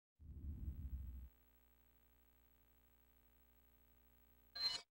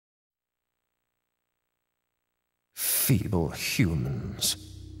feeble humans.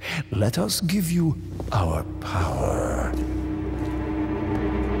 Let us give you our power.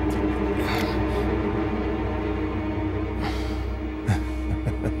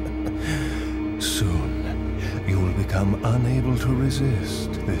 Soon, you will become unable to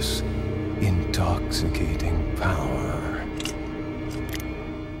resist this intoxicating power.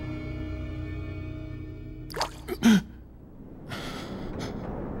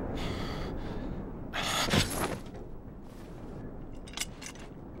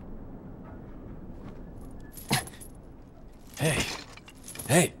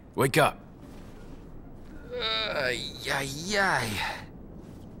 Hey, wake up.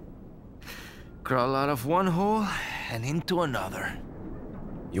 Crawl out of one hole and into another.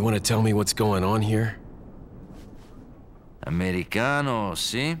 You want to tell me what's going on here? Americano,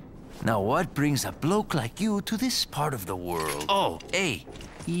 see? Now what brings a bloke like you to this part of the world? Oh, hey,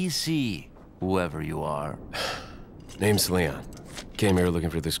 easy, whoever you are. Name's Leon. Came here looking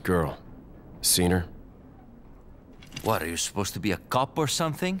for this girl. Seen her? What, are you supposed to be a cop or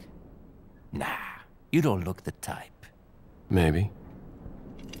something? Nah, you don't look the type. Maybe.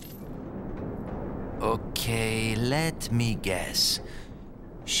 Okay, let me guess.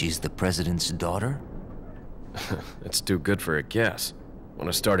 She's the president's daughter? That's too good for a guess. Want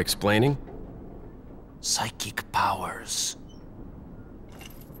to start explaining? Psychic powers.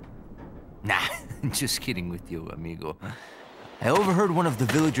 Nah, just kidding with you, amigo. I overheard one of the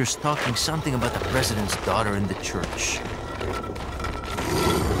villagers talking something about the president's daughter in the church.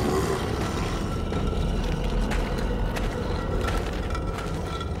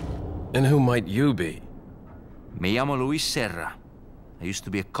 And who might you be? Me llamo Luis Serra. I used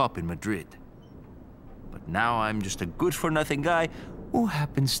to be a cop in Madrid. But now I'm just a good-for-nothing guy who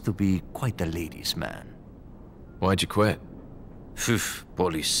happens to be quite a ladies' man. Why'd you quit? Phew,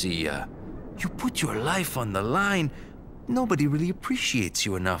 policia. You put your life on the line. Nobody really appreciates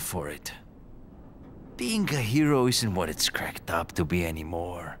you enough for it. Being a hero isn't what it's cracked up to be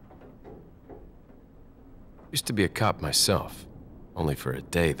anymore. Used to be a cop myself. Only for a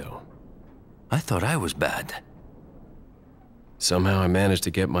day, though. I thought I was bad. Somehow I managed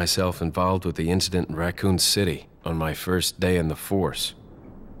to get myself involved with the incident in Raccoon City on my first day in the force.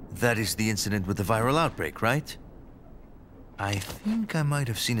 That is the incident with the viral outbreak, right? I think I might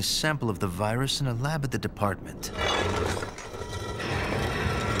have seen a sample of the virus in a lab at the department.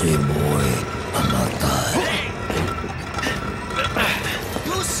 Hey boy, I'm not dying.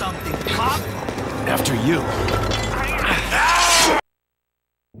 Do something, cop! After you.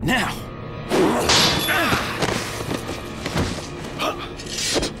 Now!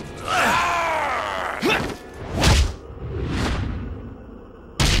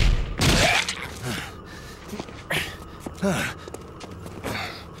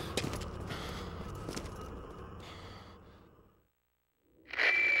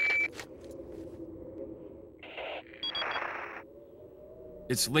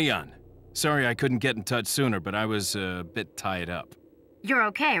 It's Leon. Sorry I couldn't get in touch sooner, but I was a bit tied up. You're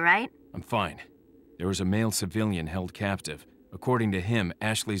okay, right? I'm fine. There was a male civilian held captive. According to him,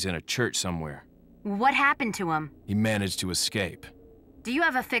 Ashley's in a church somewhere. What happened to him? He managed to escape. Do you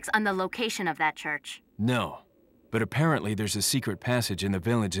have a fix on the location of that church? No, but apparently there's a secret passage in the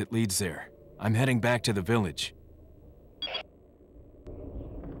village that leads there. I'm heading back to the village.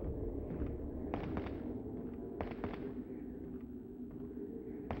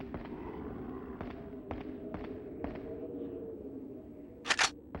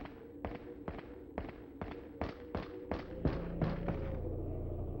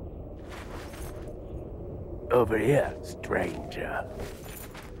 Over here, stranger.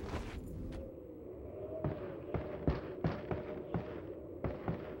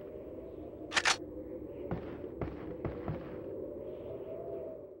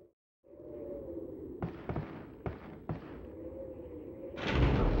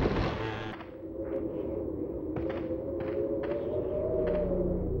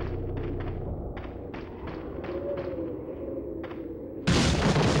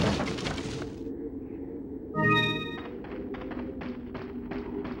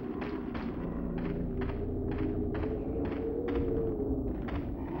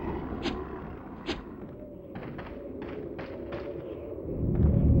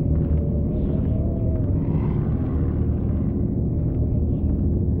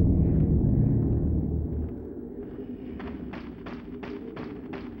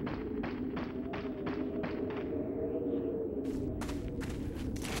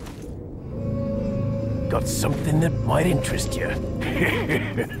 Got something that might interest you.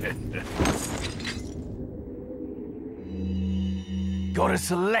 Got a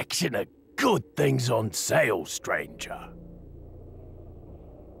selection of Good things on sale, stranger.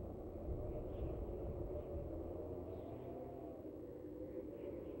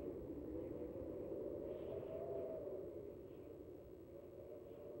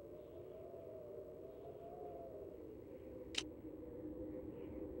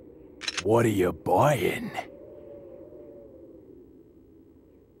 What are you buying?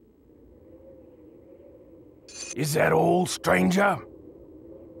 Is that all, stranger?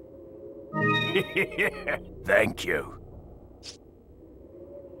 Thank you.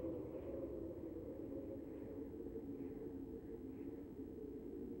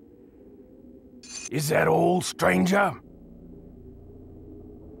 Is that all, stranger?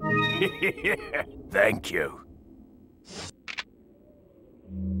 Thank you.